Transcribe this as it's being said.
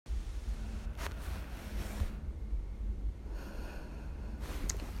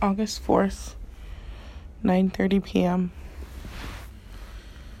August 4th, 9:30 p.m.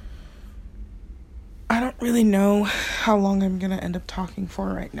 I don't really know how long I'm going to end up talking for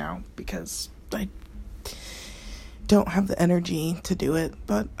right now because I don't have the energy to do it,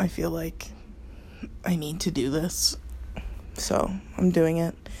 but I feel like I need to do this. So I'm doing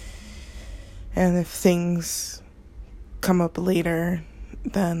it. And if things come up later,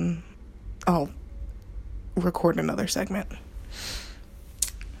 then I'll record another segment.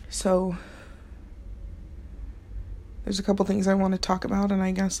 So there's a couple things I want to talk about, and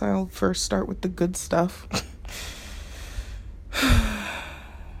I guess I'll first start with the good stuff.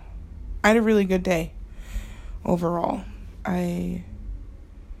 I had a really good day overall. I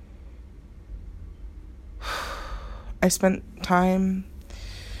spent time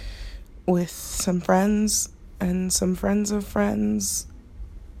with some friends and some friends of friends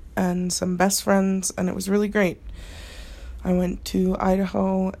and some best friends, and it was really great. I went to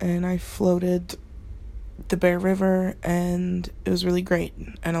Idaho and I floated the Bear River, and it was really great.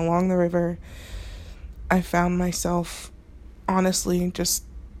 And along the river, I found myself honestly just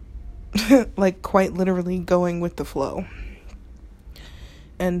like quite literally going with the flow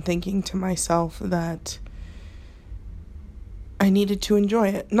and thinking to myself that I needed to enjoy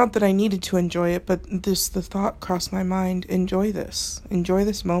it. Not that I needed to enjoy it, but the thought crossed my mind, enjoy this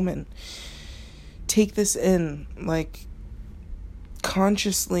moment. Take this in, like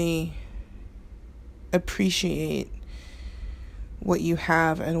consciously appreciate what you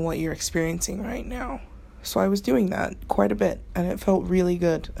have and what you're experiencing right now. So I was doing that quite a bit, and it felt really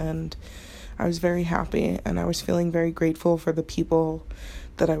good, and I was very happy, and I was feeling very grateful for the people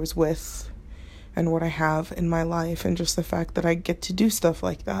that I was with and what I have in my life, and just the fact that I get to do stuff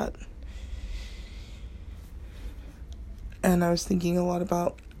like that. And I was thinking a lot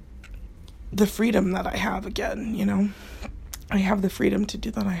about the freedom that I have again, you know? I have the freedom to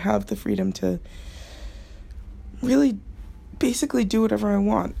do that. I have the freedom to really basically do whatever I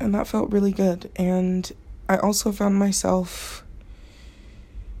want, and that felt really good. And I also found myself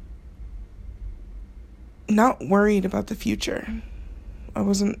not worried about the future. I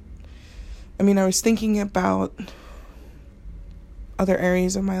was thinking about other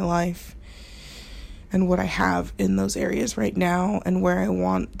areas of my life and what I have in those areas right now and where I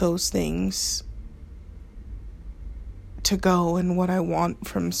want those things to go and what I want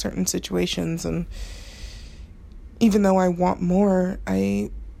from certain situations. And even though I want more, I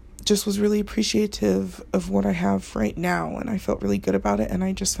just was really appreciative of what I have right now, and I felt really good about it. And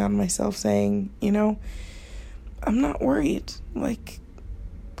I just found myself saying, you know, I'm not worried. Like,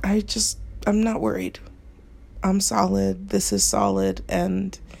 I'm not worried. I'm solid. This is solid,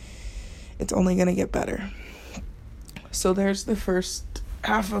 and it's only going to get better. So there's the first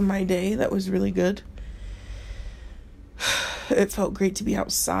half of my day that was really good. It felt great to be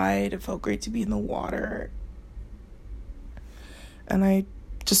outside. It felt great to be in the water. And I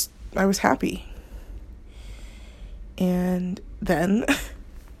was happy. And then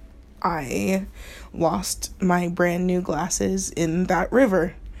I lost my brand new glasses in that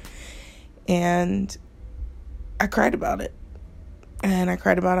river. And I cried about it. And I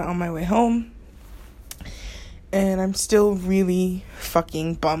cried about it on my way home. And I'm still really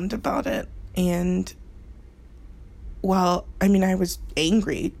fucking bummed about it. And I was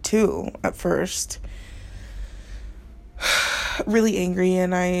angry too at first. Really angry,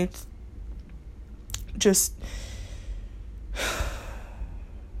 and I just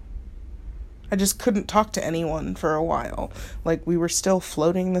couldn't talk to anyone for a while. Like, we were still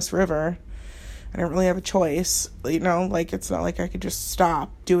floating this river. I didn't really have a choice, you know, like, it's not like I could just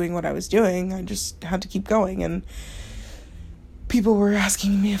stop doing what I was doing. I just had to keep going, and people were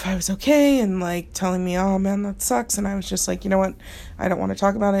asking me if I was okay and, like, telling me, oh, man, that sucks, and I was just like, you know what, I don't want to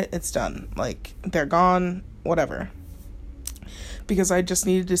talk about it, it's done, like, they're gone, whatever. Because I just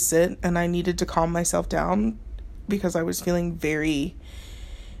needed to sit and I needed to calm myself down because I was feeling very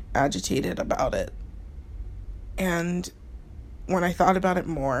agitated about it. And when I thought about it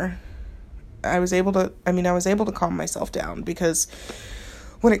more, I was able to calm myself down, because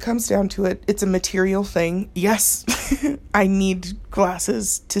when it comes down to it, it's a material thing. Yes, I need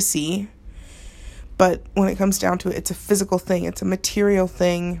glasses to see, but when it comes down to it, it's a physical thing. It's a material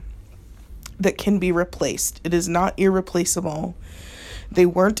thing that can be replaced. It is not irreplaceable. They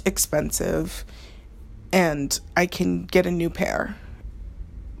weren't expensive, and I can get a new pair.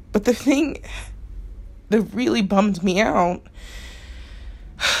 But the thing that really bummed me out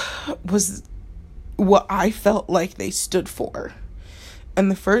was what I felt like they stood for.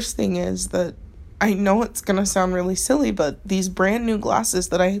 And the first thing is that I know it's going to sound really silly, but these brand new glasses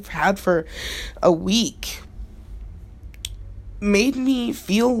that I've had for a week made me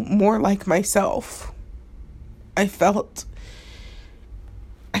feel more like myself. I felt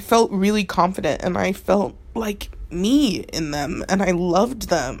really confident, and I felt like me in them, and I loved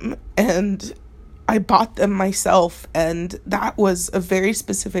them, and I bought them myself, and that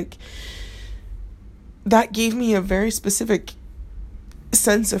gave me a very specific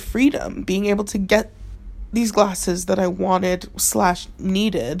sense of freedom, being able to get these glasses that I wanted /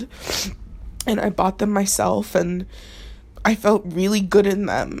 needed, and I bought them myself, and I felt really good in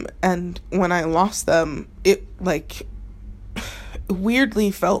them. And when I lost them, it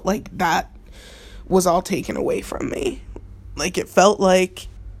weirdly felt like that was all taken away from me. Like, it felt like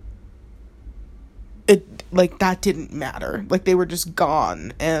that didn't matter. Like, they were just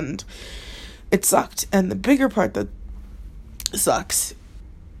gone, and it sucked. And the bigger part that sucks,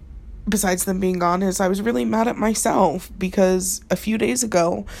 besides them being gone, is I was really mad at myself, because a few days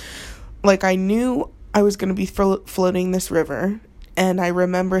ago, I knew I was going to be floating this river, and I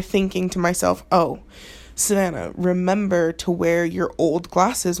remember thinking to myself, oh, Savannah, remember to wear your old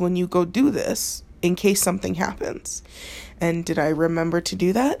glasses when you go do this, in case something happens. And did I remember to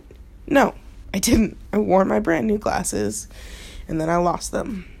do that? No, I didn't. I wore my brand new glasses, and then I lost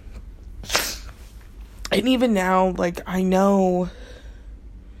them. And even now, I know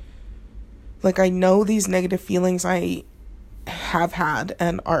these negative feelings I have had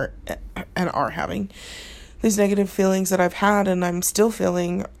and are having. These negative feelings that I've had and I'm still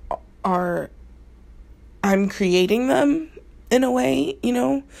feeling I'm creating them in a way,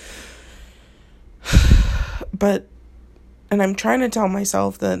 and I'm trying to tell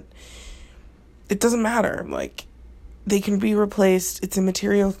myself that it doesn't matter. They can be replaced. It's a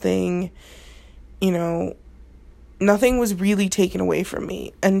material thing. Nothing was really taken away from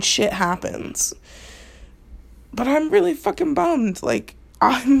me, and shit happens. But I'm really fucking bummed.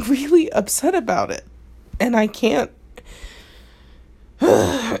 I'm really upset about it. And I can't.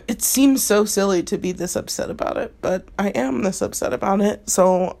 It seems so silly to be this upset about it, but I am this upset about it.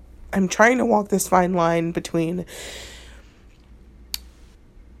 So I'm trying to walk this fine line between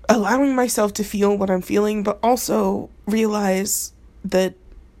allowing myself to feel what I'm feeling, but also realize that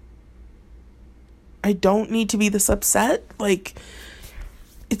I don't need to be this upset.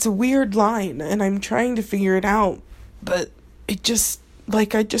 It's a weird line, and I'm trying to figure it out, but it just,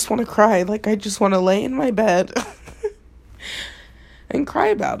 I just want to cry. I just want to lay in my bed and cry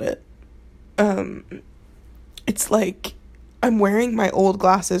about it. It's I'm wearing my old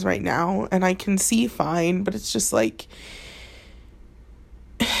glasses right now, and I can see fine, but it's just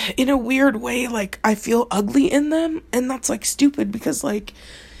in a weird way, I feel ugly in them, and that's stupid, because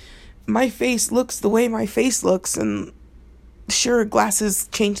my face looks the way my face looks, and sure, glasses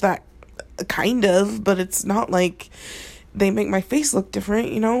change that kind of, but it's not they make my face look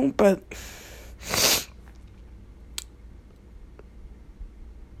different, but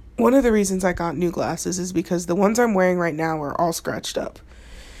one of the reasons I got new glasses is because the ones I'm wearing right now are all scratched up.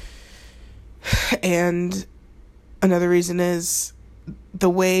 And another reason is the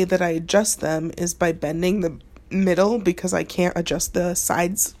way that I adjust them is by bending the middle, because I can't adjust the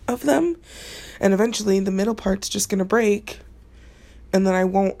sides of them, and eventually the middle part's just gonna break, and then I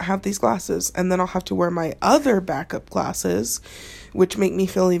won't have these glasses, and then I'll have to wear my other backup glasses, which make me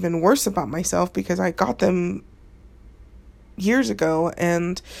feel even worse about myself, because I got them years ago,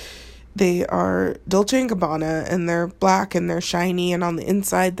 and they are Dolce & Gabbana, and they're black, and they're shiny, and on the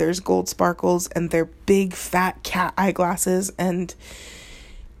inside there's gold sparkles, and they're big fat cat eyeglasses, and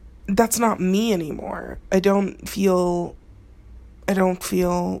that's not me anymore. I don't feel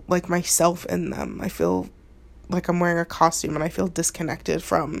like myself in them. I feel like I'm wearing a costume, and I feel disconnected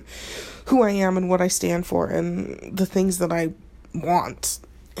from who I am and what I stand for and the things that I want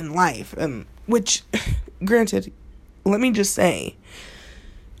in life. And which, granted, let me just say,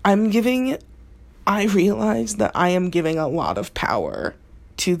 I realize that I am giving a lot of power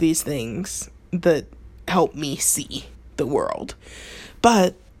to these things that help me see the world.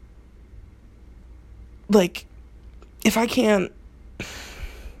 But if I can't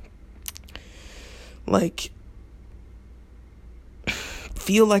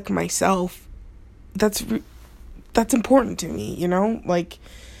feel like myself, that's important to me,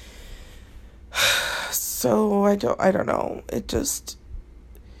 so I don't know,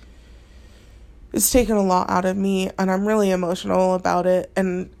 it's taken a lot out of me, and I'm really emotional about it,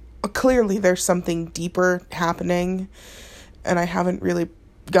 and clearly there's something deeper happening, and I haven't really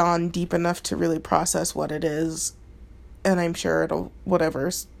gone deep enough to really process what it is. And I'm sure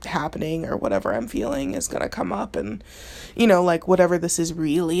whatever's happening or whatever I'm feeling is gonna come up, and whatever this is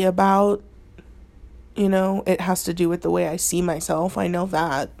really about, it has to do with the way I see myself. I know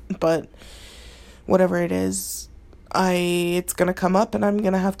that, but whatever it is, it's gonna come up and I'm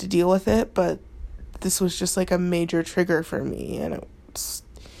gonna have to deal with it, but this was just like a major trigger for me, and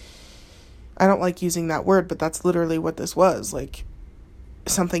I don't like using that word, but that's literally what this was. Like,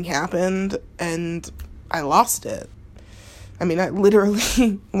 something happened and I lost it. I mean, I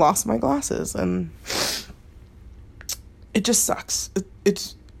literally lost my glasses, and it just sucks.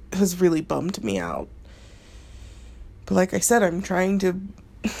 It has really bummed me out. But like I said, I'm trying to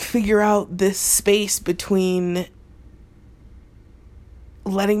figure out this space between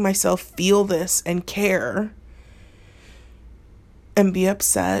letting myself feel this and care and be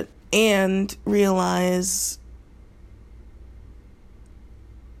upset and realize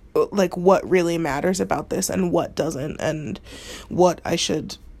like what really matters about this and what doesn't, and what I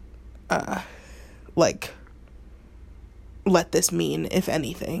should like let this mean, if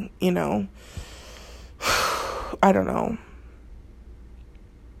anything, you know. I don't know.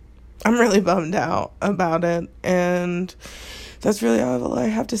 I'm really bummed out about it, and that's really all I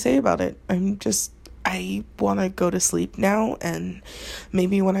have to say about it. I want to go to sleep now, and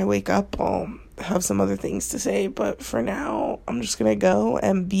maybe when I wake up, I'll have some other things to say, but for now, I'm just gonna go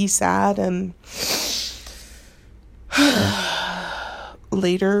and be sad, and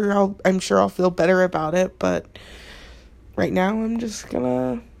later, I'm sure I'll feel better about it, but right now, I'm just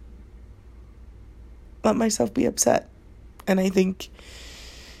gonna let myself be upset, and I think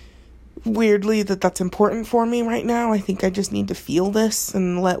weirdly that's important for me right now. I think I just need to feel this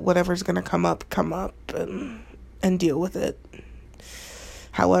and let whatever's gonna come up and deal with it.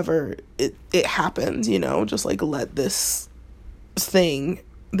 However it happens, you know, just like let this thing,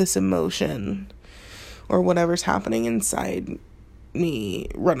 this emotion, or whatever's happening inside me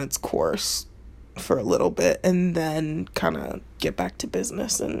run its course for a little bit, and then kind of get back to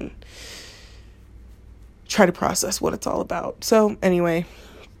business and try to process what it's all about. So anyway,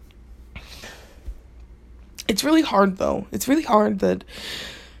 it's really hard though. It's really hard that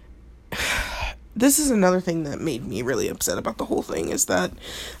this is another thing that made me really upset about the whole thing, is that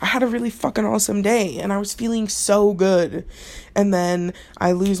I had a really fucking awesome day and I was feeling so good, and then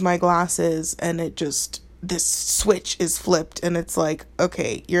I lose my glasses and this switch is flipped, and it's like,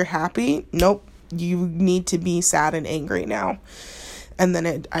 okay, you're happy? Nope. You need to be sad and angry now. And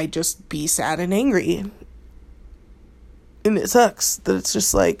then I just be sad and angry. And it sucks that it's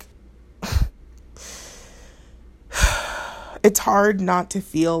just like, it's hard not to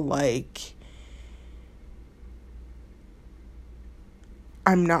feel like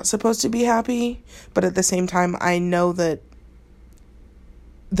I'm not supposed to be happy, but at the same time, I know that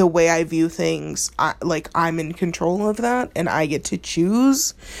the way I view things, I'm in control of that, and I get to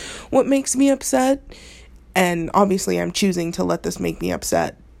choose what makes me upset, and obviously I'm choosing to let this make me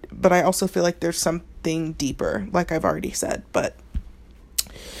upset, but I also feel like there's something deeper, like I've already said, but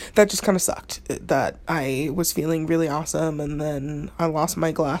that just kind of sucked, that I was feeling really awesome, and then I lost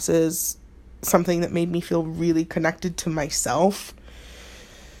my glasses, something that made me feel really connected to myself,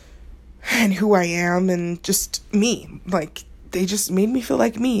 and who I am, and just me, like, they just made me feel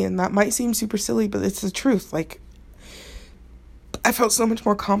like me, and that might seem super silly, but it's the truth. Like, I felt so much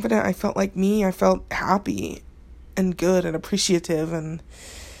more confident, I felt like me, I felt happy, and good, and appreciative, and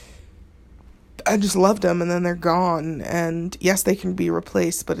I just loved them, and then they're gone, and yes, they can be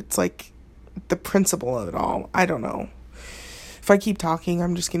replaced, but it's like, the principle of it all, I don't know. If I keep talking,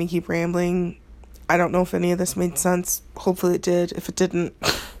 I'm just gonna keep rambling. I don't know if any of this made sense. Hopefully it did. If it didn't,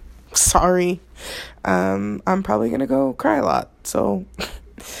 sorry. I'm probably gonna go cry a lot, so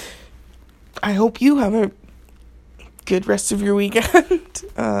I hope you have a good rest of your weekend.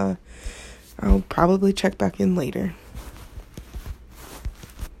 I'll probably check back in later.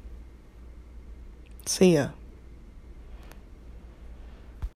 See ya.